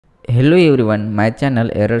Hello everyone, my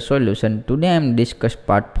channel Error Solution. Today I am discuss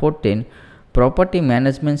part 14 Property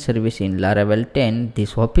Management Service in Laravel 10.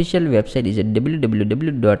 This official website is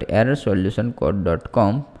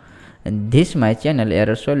www.errorsolutioncode.com and this my channel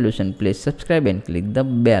Error Solution. Please subscribe and click the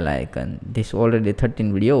bell icon. This already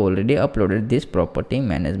 13 video already uploaded this property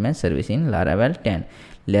management service in Laravel 10.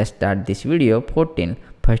 Let's start this video 14.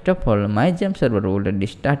 First of all, my gem server already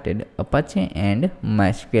started Apache and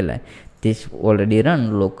MySQL. This already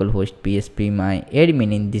run localhost PSP my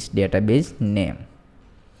admin in this database name,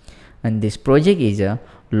 and this project is a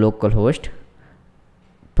localhost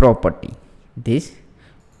property. This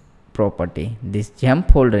gem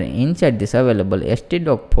folder inside this available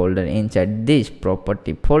htdoc folder inside this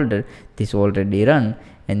property folder. This already run,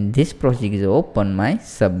 and this project is open my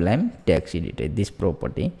Sublime text editor. This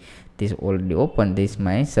property this already open this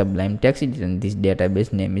my Sublime text editor, and this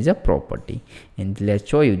database name is a property. And let's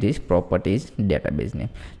show you this properties database name.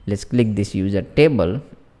 Let's click this user table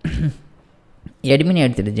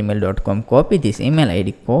admin@gmail.com, copy this email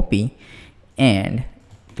id, copy and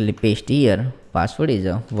paste here. Password is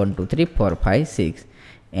 123456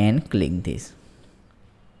 and click this.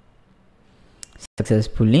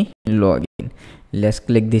 Successfully login. Let's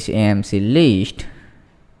click this AMC list.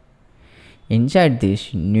 Inside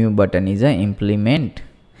this new button is a implement.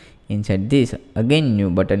 Inside this again new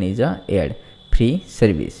button is a add free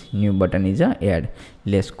service. New button is a add.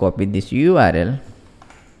 Let's copy this URL.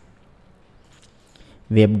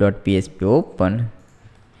 Web.php open.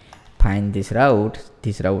 Find this route.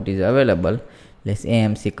 This route is available. Let's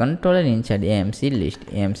AMC controller inside AMC list.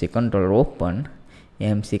 AMC controller open.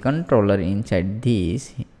 AMC controller inside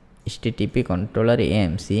this HTTP controller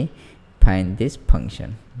AMC. Find this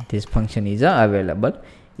function. This function is available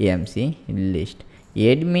AMC list.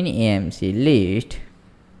 Admin AMC list.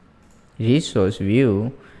 Resource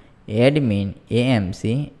view admin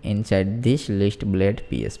AMC inside this list blade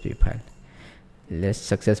PSP file. Let's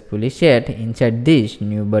successfully set inside this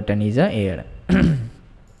new button is a add.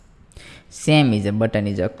 Same is a button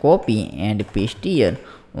is a copy and paste here.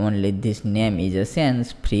 Only this name is a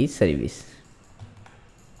sense free service.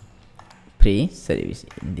 Free service.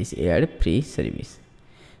 In this add free service.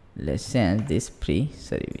 Let's send this free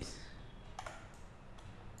service.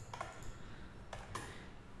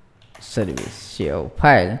 Save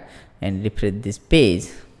file and refresh this page.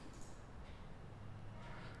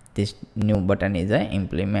 This new button is a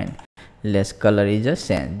implement. Let's color is a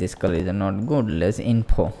send. This color is not good. Let's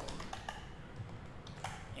info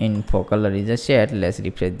color is a set. Let's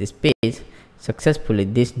refresh this page. Successfully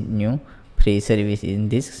this new free service in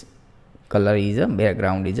this color is a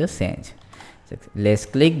background is a change. Let's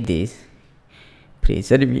click this free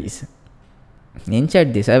service.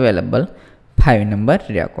 Inside this available 5 number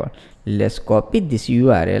record. Let's copy this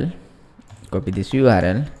URL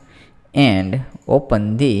and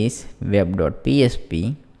open this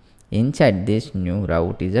web.php. Inside this new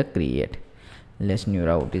route is a create. Let's new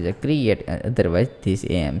route is a create, otherwise this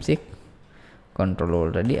AMC control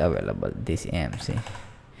already available. This AMC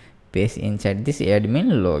paste inside this admin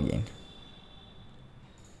login.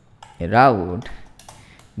 Route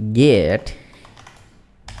get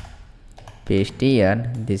paste here.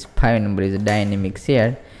 This 5 number is dynamic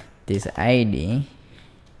set. This ID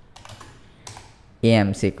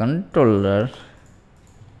AMC controller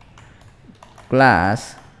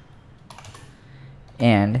class,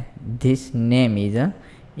 and this name is a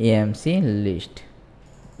AMC list,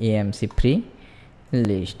 AMC free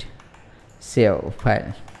list. Save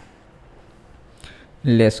file.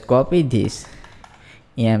 Let's copy this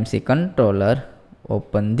AMC controller,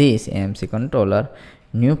 open this AMC controller,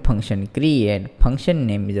 new function create. Function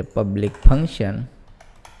name is a public function.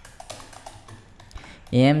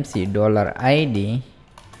 AMC $ID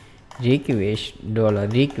request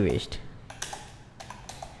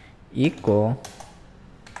echo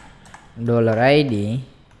 $ID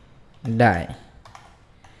die.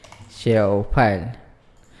 Save file.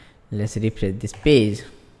 Let's refresh this page.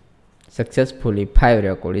 Successfully 5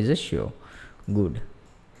 record is a show. Good.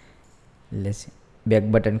 Let's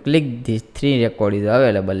back button, click this 3 record is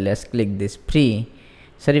available. Let's click this free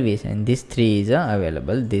service, and this 3 is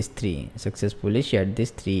available. This 3 successfully shared.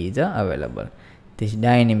 This 3 is available. This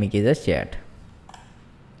dynamic is a chat.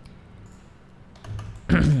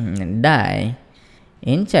 Die.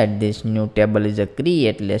 Inside this new table is a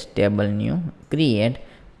create. Let's table new create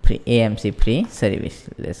AMC free service.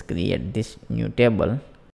 Let's create this new table.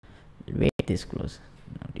 Wait, this close.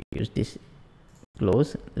 Now to use this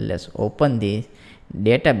close. Let's open the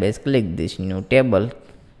database. Click this new table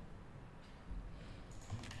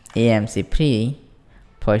AMC free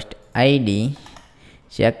first ID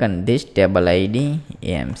Second, this table ID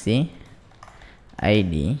AMC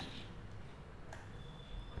ID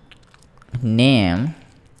name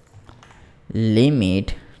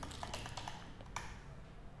limit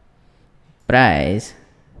price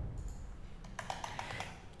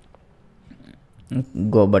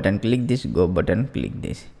go button, click this, go button, click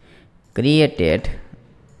this, created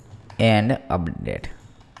and update,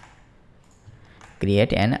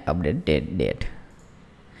 create and update date,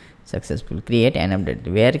 successful, create and update,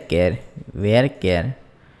 where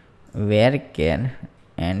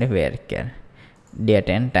and where date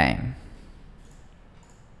and time,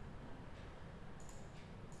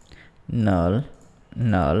 null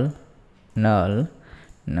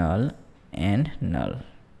and null.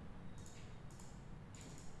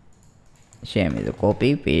 Same is a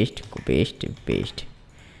copy paste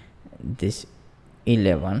this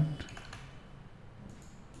 11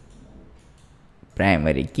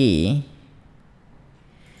 primary key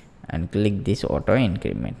and click this auto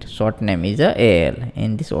increment. Short name is a AL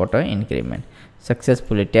in this auto increment.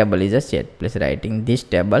 Successfully table is a set, please writing this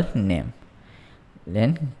table name,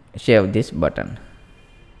 then save this button.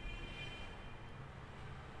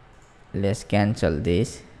 Let's cancel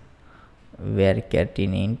this where cat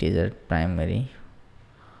in integer primary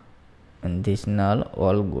and this null,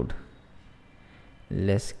 all good.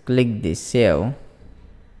 Let's click this save.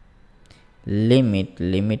 Limit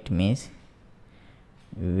means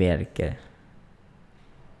where cat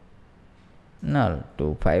null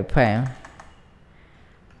 255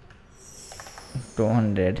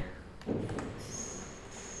 200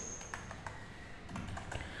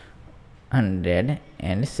 100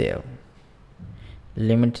 and save.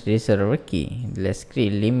 Limit reserve key. Let's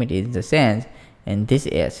create limit is the sense and this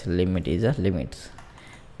s limit is a limits.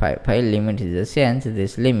 File limit is the sense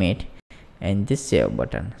this limit and this save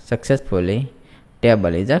button. Successfully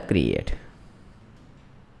table is a create.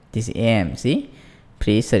 This AMC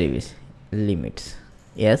free service limits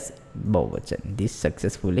yes बहुवचन. This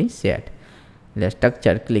successfully set. Let's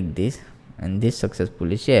structure, click this and this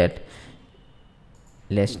successfully set.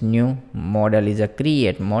 Let's new model is a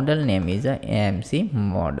create, model name is a AMC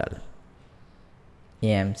model,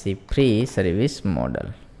 AMC free service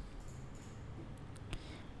model.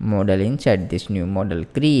 Model inside this new model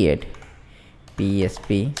create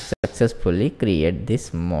PSP, successfully create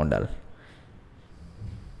this model.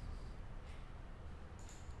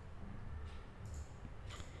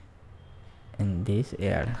 And this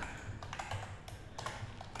add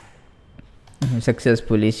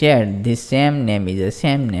successfully shared. This same name is the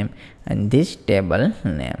same name and this table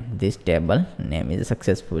name is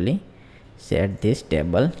successfully shared, this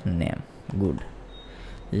table name. Good.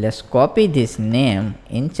 Let's copy this name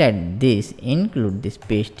inside this, include this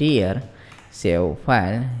paste here, save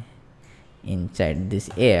file inside this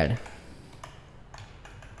add,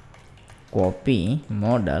 copy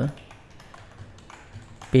model,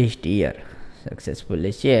 paste here,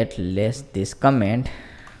 successfully shared. Let's this comment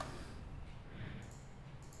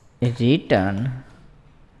return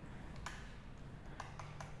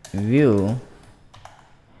view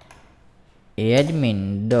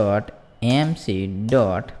admin.amc.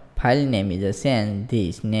 File name is the same,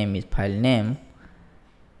 this name is file name,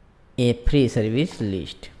 a free service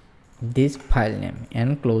list, this file name,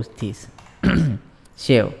 and close this.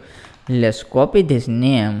 Save. Let's copy this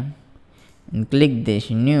name and click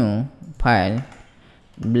this new file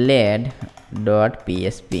blade.psp,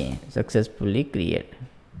 successfully create.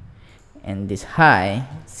 And this high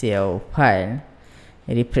save file,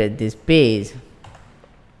 refresh this page,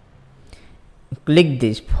 click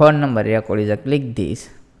this phone number record is a click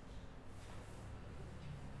this,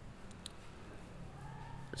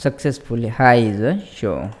 successfully high is a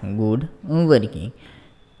show. Good working.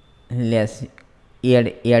 Let's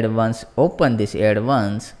add once, open this add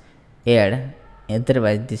once, add,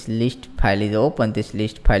 otherwise this list file is open, this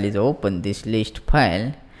list file is open, this list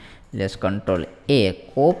file. Let's control A,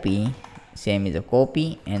 copy, same is a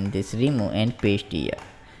copy, and this remove and paste here,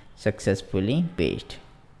 successfully paste.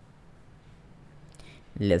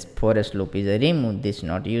 Let's forest loop is a remove, this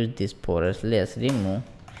not use, this forest let's remove,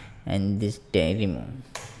 and this remove,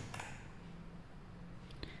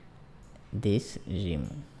 this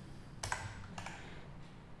remove,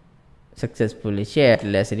 successfully shared.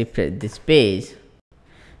 Let's refresh this page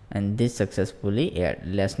and this successfully add.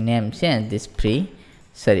 Let's name change this free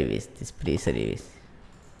service, this free service,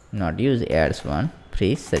 not use adds one,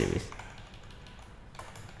 free service.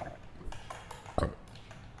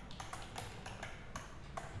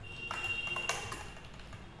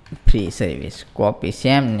 Free service, copy,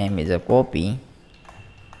 same name is a copy,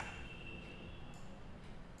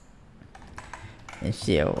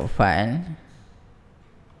 save file,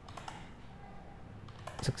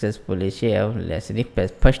 successfully save. Let's refresh.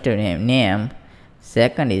 First name,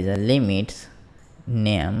 second is a limits,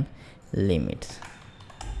 name limits,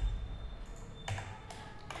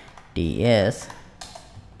 ts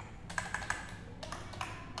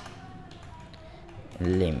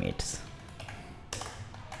limits,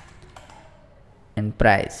 and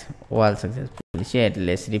price, all successfully shared.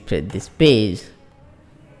 Let's refresh this page.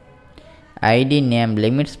 ID, name,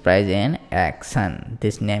 limits, price, and action.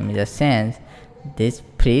 This name is a sense, this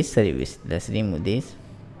free service. Let's remove this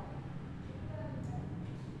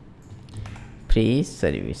free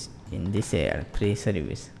service in this area, free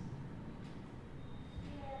service.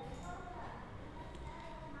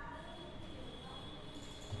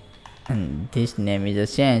 And this name is a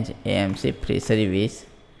change, AMC free service,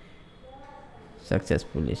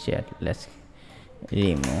 successfully shared. Let's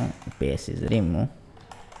remove, page is remove,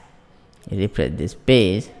 refresh this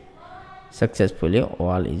page. Successfully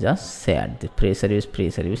all is a shared, the free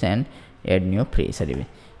service, and add new free service.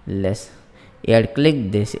 Let's add,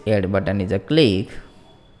 click this add button is a click,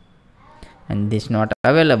 and this not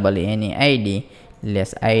available any ID.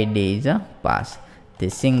 Let's ID is a pass,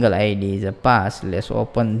 this single ID is a pass. Let's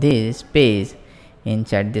open this page.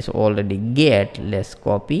 Inside this already get, let's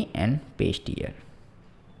copy and paste here.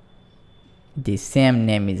 The same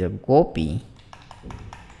name is a copy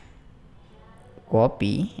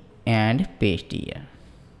and paste here,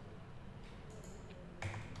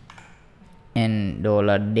 and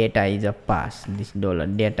 $data is a pass, this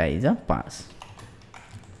 $data is a pass.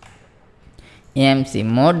 AMC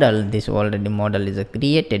model, this already model is a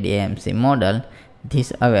created AMC model,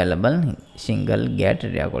 this available single get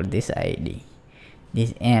record this ID,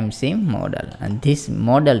 this AMC model, and this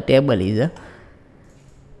model table is a,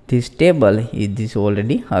 this table is this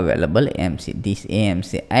already available AMC, this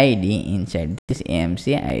AMC ID inside this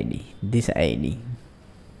AMC ID, this ID.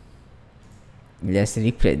 Let's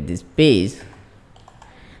refresh this page,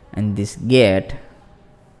 and this get,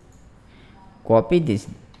 copy this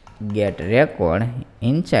get record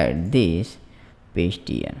inside this, paste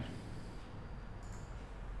here,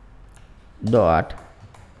 dot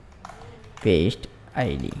paste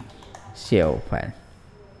ID, save file.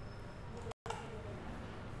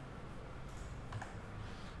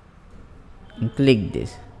 And click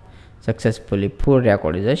this, successfully 4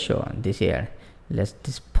 record is a shown this here. Let's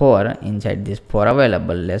this 4 inside this 4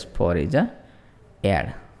 available, let's 4 is a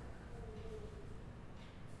add,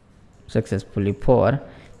 successfully 4.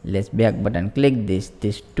 Let's back button, click this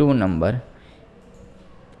 2 number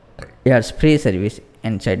adds free service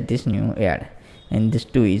inside this new add, and this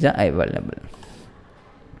 2 is a available.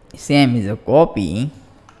 Same is a copy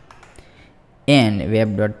and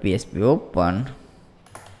web.php open,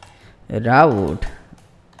 route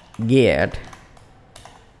get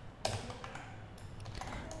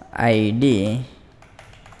ID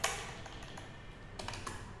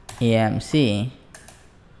AMC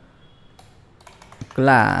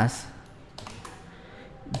class,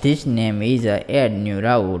 this name is a add new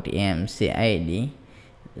route AMC ID.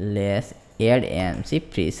 Let's add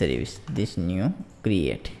AMC free service, this new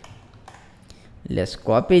create. Let's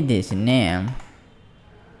copy this name,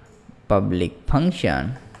 public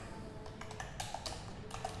function,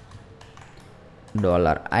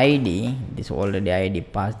 $ID, this already ID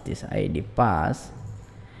pass, this ID pass,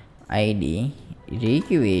 ID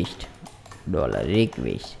request,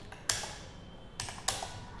 $request,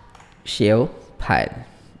 save file,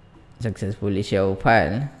 successfully save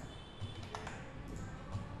file.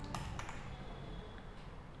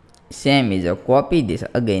 Same is a copy this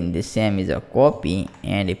again, this same is a copy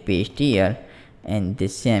and paste here, and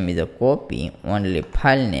this same is a copy, only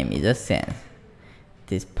file name is a sense,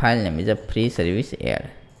 this file name is a free service add,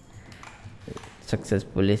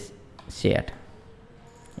 successfully shared.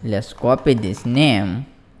 Let's copy this name,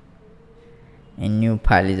 and new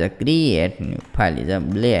file is a create, new file is a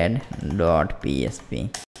blade.php,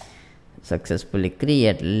 successfully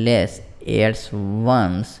create. Let's add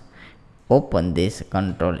once, open this,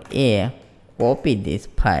 Control A, copy this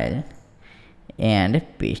file and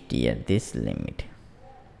paste here this limit,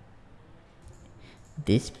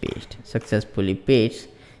 this paste, successfully paste.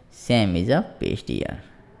 Same is a paste here,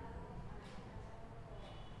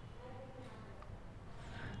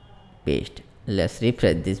 paste. Let's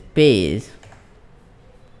refresh this page,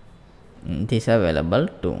 this available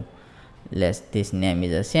too. Let's this name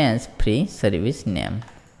is a sense free service name,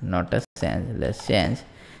 not a sense. Let's change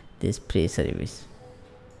this free service,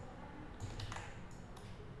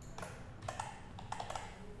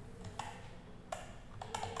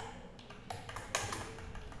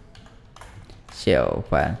 save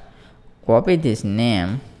file, copy this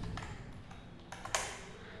name,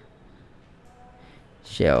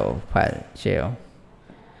 save file, save,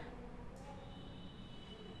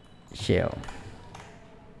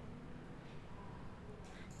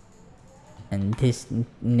 and this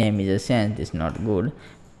name is a sense, this not good.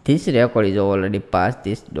 This record is already passed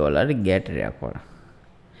this $get record.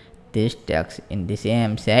 This text in this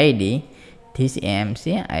AMC ID, this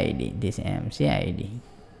AMC ID, this AMC ID,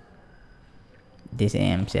 this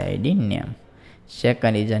AMC ID name.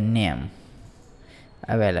 Second is a name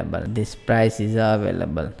available. This price is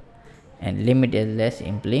available, and limit is less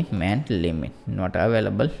implement limit, not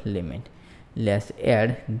available limit. Let's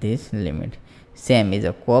add this limit. Same is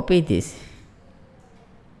a copy this,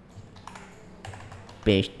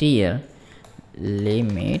 paste here,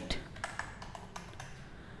 limit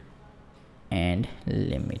and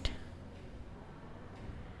limit.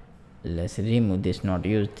 Let's remove this, not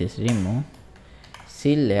use this, remove.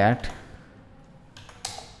 Select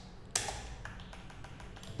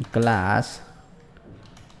class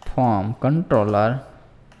form controller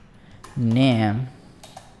name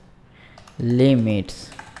limits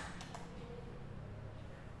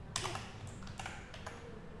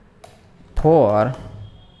for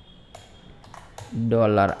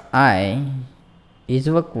 $I is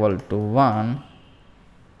equal to 1,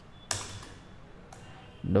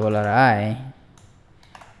 $I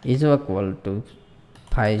is equal to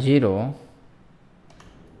 50,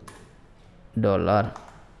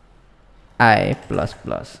 $I plus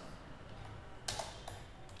plus,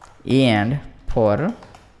 and for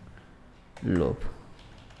loop.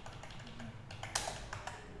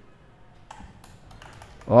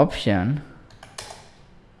 Option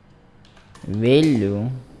value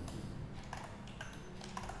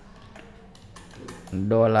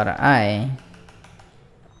 $I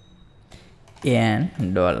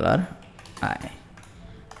and $I.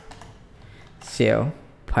 Save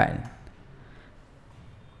file.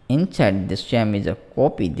 Inside this same is a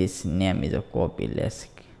copy, this name is a copy. Let's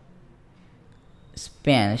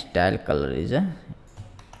span style color is a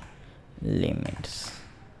limits.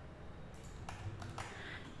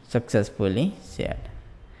 Successfully set.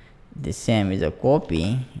 The same is a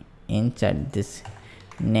copy inside this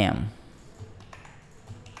name,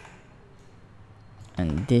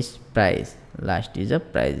 and this price last is a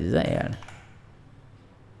price is a add.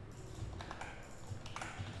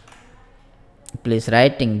 Please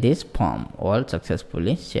writing this form all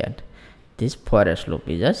successfully set. This forest loop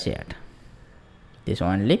is a set. This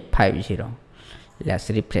only 50. Let's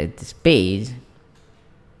refresh this page.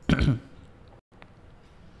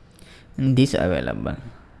 This available.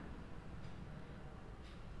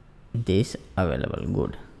 This available,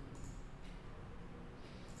 good.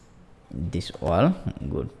 This all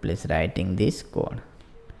good. Please writing this code.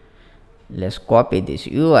 Let's copy this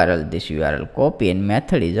URL copy, and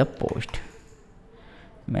method is a post.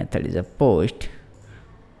 Method is a post,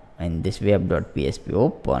 and this web.php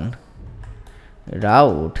open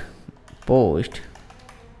route post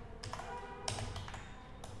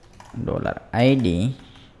 $ID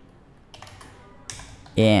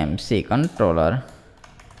AMC controller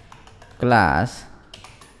class,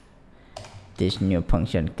 this new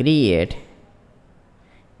function create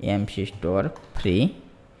AMC store free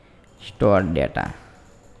store data.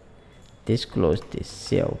 This close this,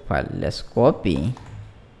 save file. Let's copy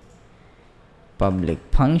public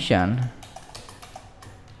function,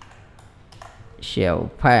 save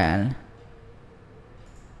file,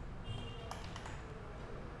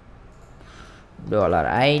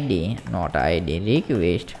 $ID not ID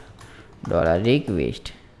request,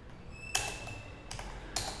 $request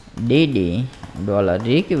dd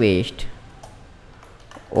 $request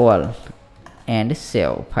all, and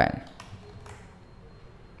save file.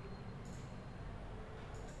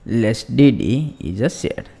 Let's dd is a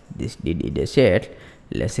set. This dd is a set.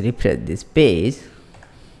 Let's refresh this page,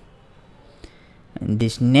 and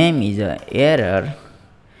this name is a error,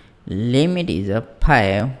 limit is a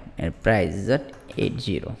 5, and price is at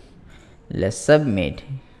 80. Let's submit.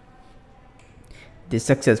 This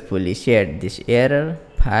successfully shared this error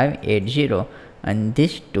 580, and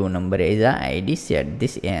this 2 number is a ID set,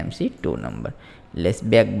 this AMC 2 number. Let's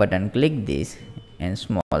back button click this and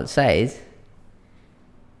small size.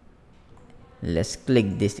 Let's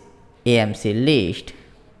click this AMC list,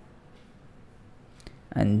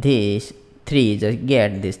 and this 3 is a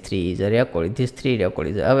get, this 3 is a record, this 3 record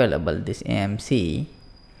is available, this AMC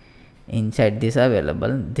inside this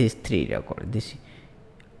available, this 3 record, this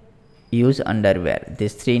use underwear,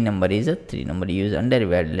 this 3 number is a 3 number use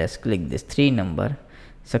underwear. Let's click this 3 number,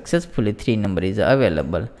 successfully 3 number is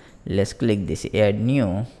available. Let's click this add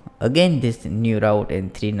new, again this new route,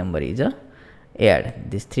 and 3 number is a add,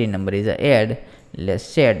 this 3 number is a add. Let's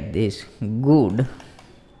set this good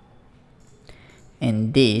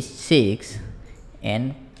and this 6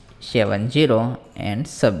 and 70 and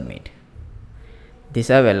submit. This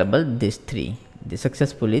available, this 3, this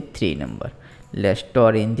successfully 3 number. Let's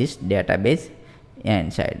store in this database,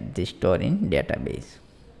 inside this store in database.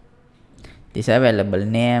 This available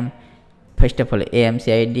name, first of all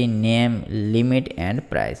AMC ID, name, limit and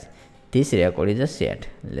price. This record is a set.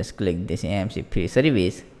 Let's click this AMC free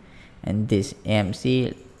service, and this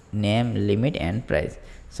AMC name, limit and price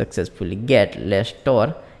successfully get. Let's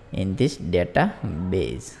store in this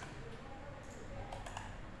database.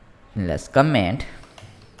 Let's comment.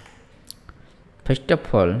 First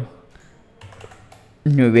of all,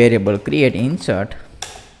 new variable create insert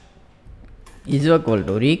is equal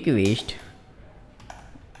to request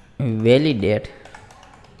validate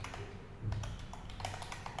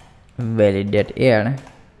add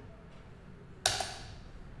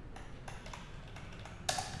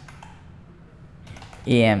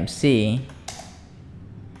AMC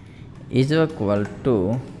is equal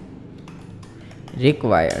to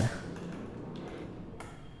required.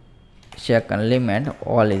 Second limit,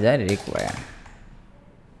 all is a required.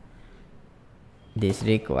 This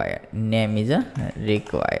required. Name is a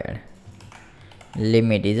required.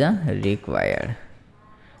 Limit is a required.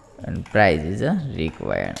 And price is a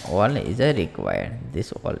required. All is a required.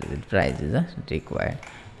 This all is price is a required.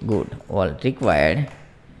 Good. All required.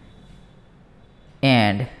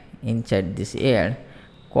 And inside this add,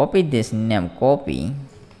 copy this name, copy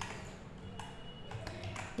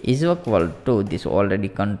is equal to this already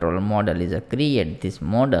control model is a create this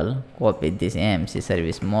model, copy this AMC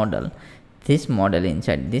service model, this model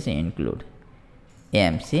inside this include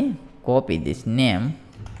AMC, copy this name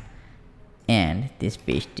and this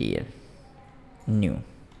paste here, new.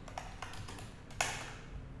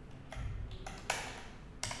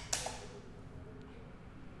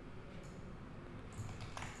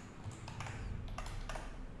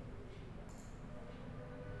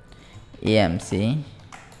 AMC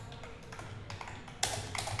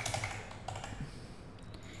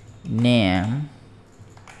name,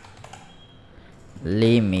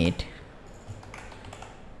 limit,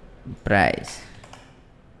 price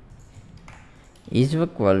is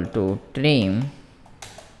equal to trim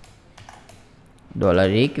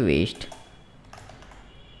 $request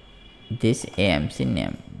this AMC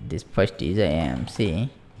name. This first is a AMC,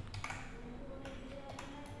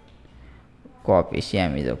 copy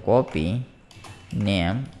same is a copy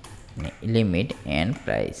name, limit and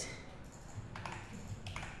price.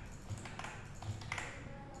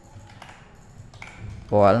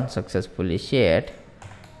 All successfully shared.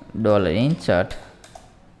 $insert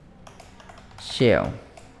save,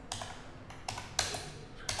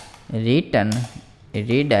 return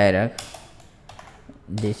redirect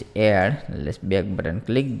this add. Let's back button,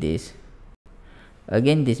 click this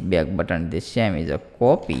again, this back button, this same is a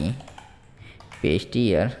copy paste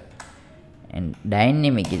here, and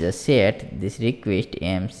dynamic is a set this request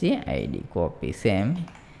AMC ID, copy same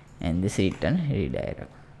and this return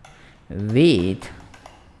redirect with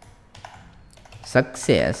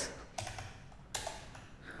success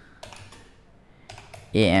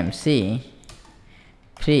AMC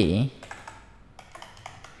free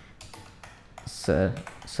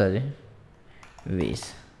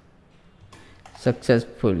service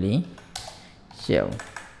successfully save.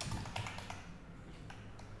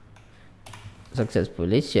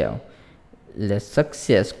 Let's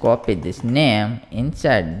success copy this name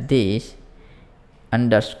inside this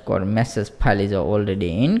underscore message file is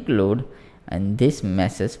already include, and this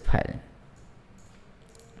message file,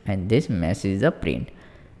 and this message is a print.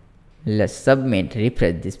 Let's submit,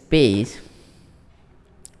 refresh this page,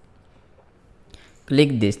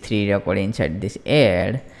 click this 3 record inside this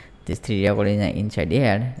add, this 3 record is inside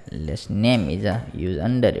add. Let's name is a use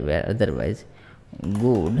underwear, otherwise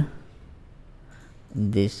good,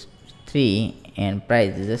 this 3 and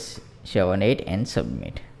price is a 78 and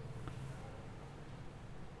submit.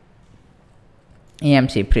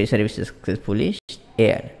 AMC free services successfully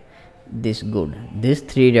add. This good, this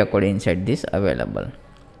 3 record inside this available,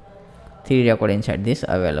 3 record inside this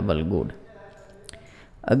available, good.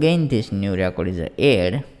 Again this new record is a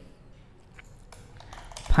add,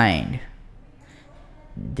 find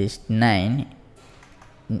this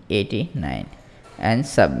 989 and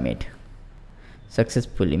submit.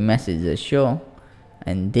 Successfully message is show,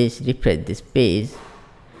 and this refresh this page,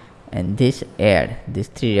 and this add this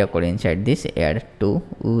 3 record inside this add 2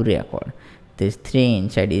 record, this 3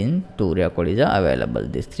 inside in 2 record is available,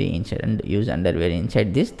 this 3 inside and use underwear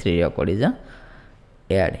inside this 3 record is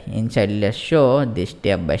add inside. Let's show this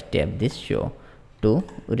step by step, this show 2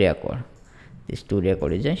 record, this 2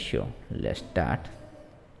 record is a show. Let's start.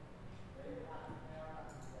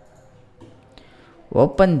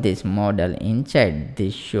 Open this model inside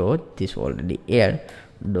this show this already add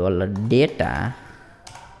 $data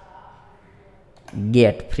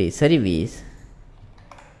get free service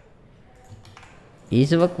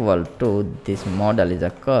is equal to this model is a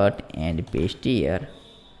cut and paste here.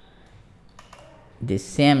 This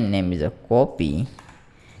same name is a copy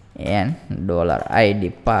and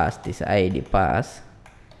 $id pass, this id pass,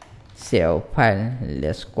 save file.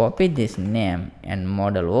 Let's copy this name and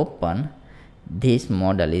model open. This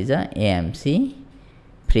model is a AMC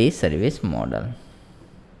free service model.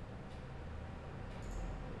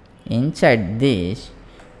 Inside this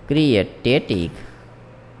create static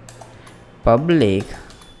public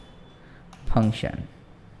function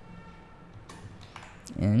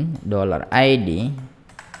in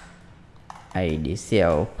 $id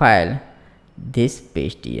save file. This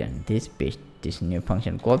paste here, this paste, this new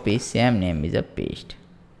function copy, same name is a paste.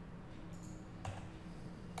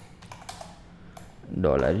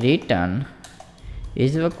 $return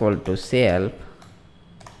is equal to self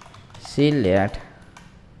select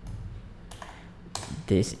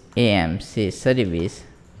this AMC service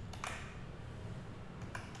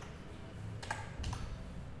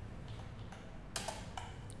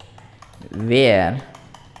where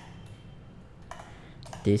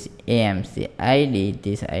this AMC ID,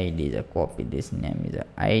 this ID is a copy, this name is a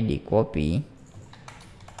ID copy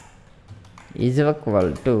is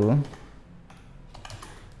equal to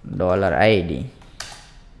 $id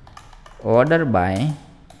order by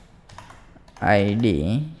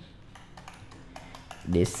ID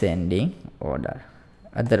descending order,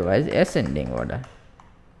 otherwise ascending order,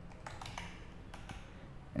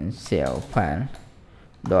 and save file.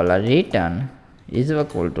 $return is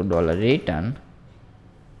equal to $return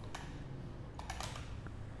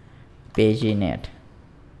paginate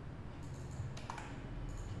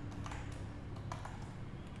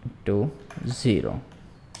to 0,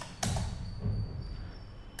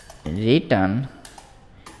 return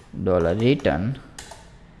 $return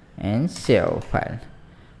and save file.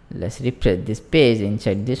 Let's refresh this page.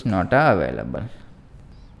 Inside this not available,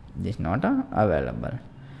 this not available.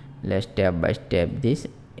 Let's step by step this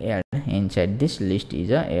add. Inside this list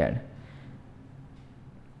is a add.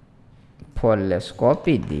 For let's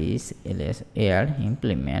copy this, let's add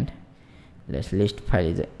implement, let's list file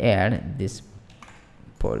is a add. This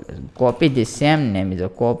for copy, this same name is a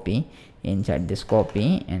copy, inside this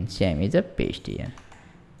copy and same is a paste here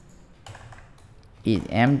is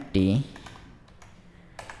empty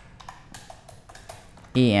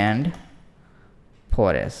and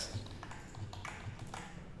forest.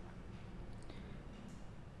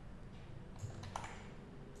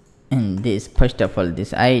 And this first of all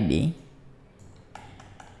this ID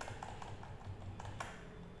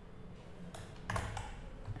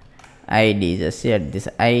is a set, this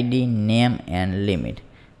ID name and limit,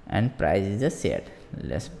 and price is a set.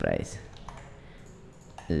 Let's price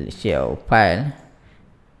save file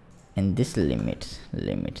and this limits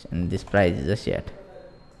and this price is a set.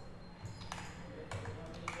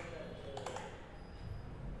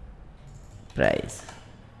 Price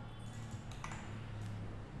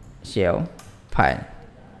save file,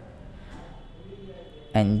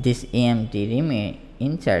 and this empty remain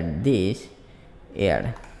inside this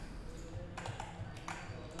add.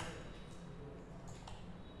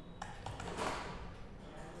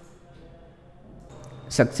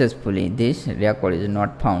 Successfully this record is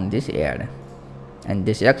not found, this add, and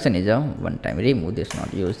this action is a one time remove, this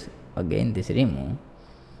not use again, this remove.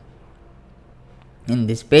 In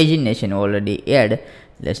this pagination already add,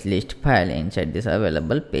 let's list file inside this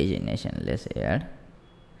available pagination, let's add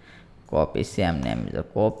copy, same name is a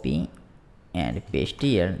copy and paste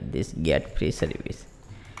here this get free service.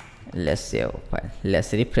 Let's save file,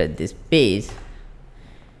 let's refresh this page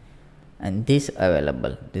and this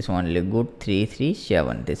available, this only good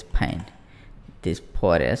 337, this fine, this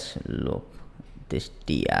forest loop, this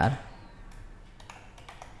tr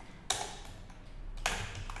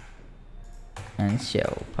and save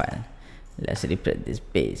file. Let's refresh this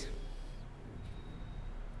page.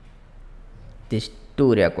 This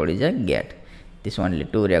 2 record is a get, this only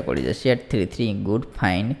 2 record is a set, 33 good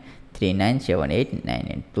find 39789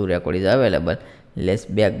 and 2 record is available. Let's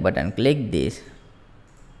back button, click this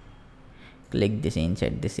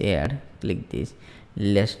inside this add, click this,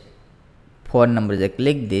 let's 4 numbers is a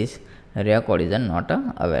click this, record is a not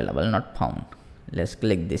available, not found. Let's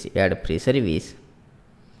click this add free service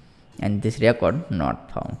and this record not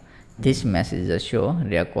found. This message is show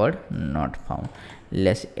record not found.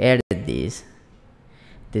 Let's add this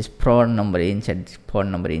 4 number inside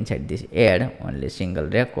this add, only single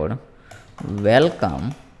record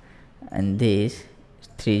welcome, and this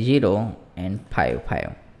 30 and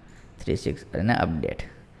 5536 and update.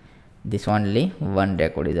 This only one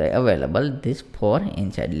record is available. This 4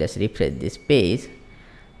 inside. Let's refresh this page.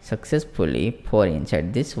 Successfully 4 inside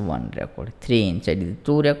this one record, 3 inside the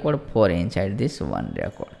 2 record, 4 inside this one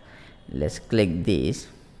record. Let's click this,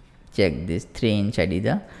 check this. 3 inside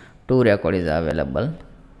the 2 record is available.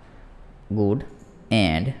 Good.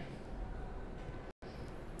 And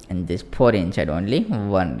this 4 inside only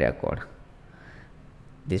one record.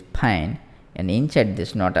 This fine. And inside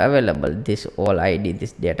this not available. This all ID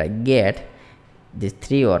this data get. This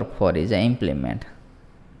 3 or 4 is implement.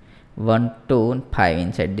 1, 2, 5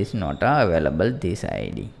 inside this not available. This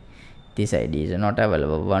ID is not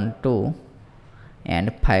available. 1, 2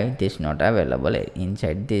 and 5 this not available.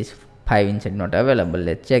 Inside this 5 inside not available.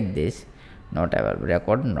 Let's check this. Not available.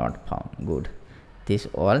 Record not found. Good. This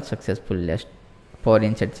all successful. Let's 4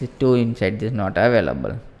 inside this, 2 inside this not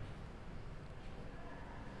available.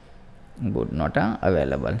 Good. Not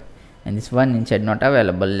available. And this 1 inside not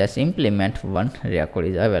available. Let's implement 1 record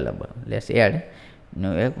is available. Let's add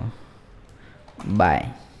new record by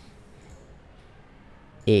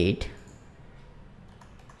 8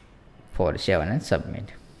 4 7 and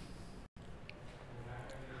submit.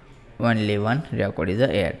 Only one record is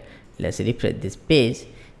added. Let's refresh this page.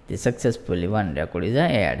 This successfully one record is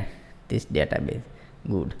added. This database.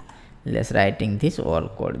 Good. Let's writing this all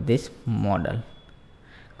code. This model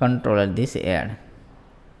controller this add.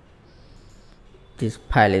 This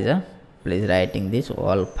file is please writing this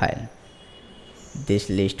all file. This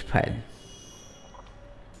list file.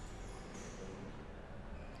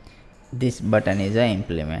 This button is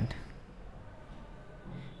implement.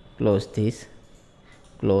 Close this.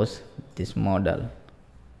 Close this model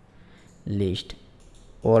list.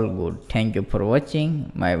 All good. Thank you for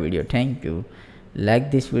watching my video. Thank you.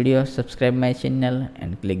 Like this video, subscribe my channel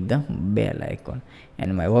and click the bell icon.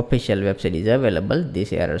 And my official website is available.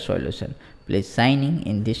 This error solution. Please sign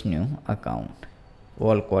in this new account.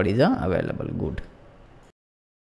 All code is available. Good.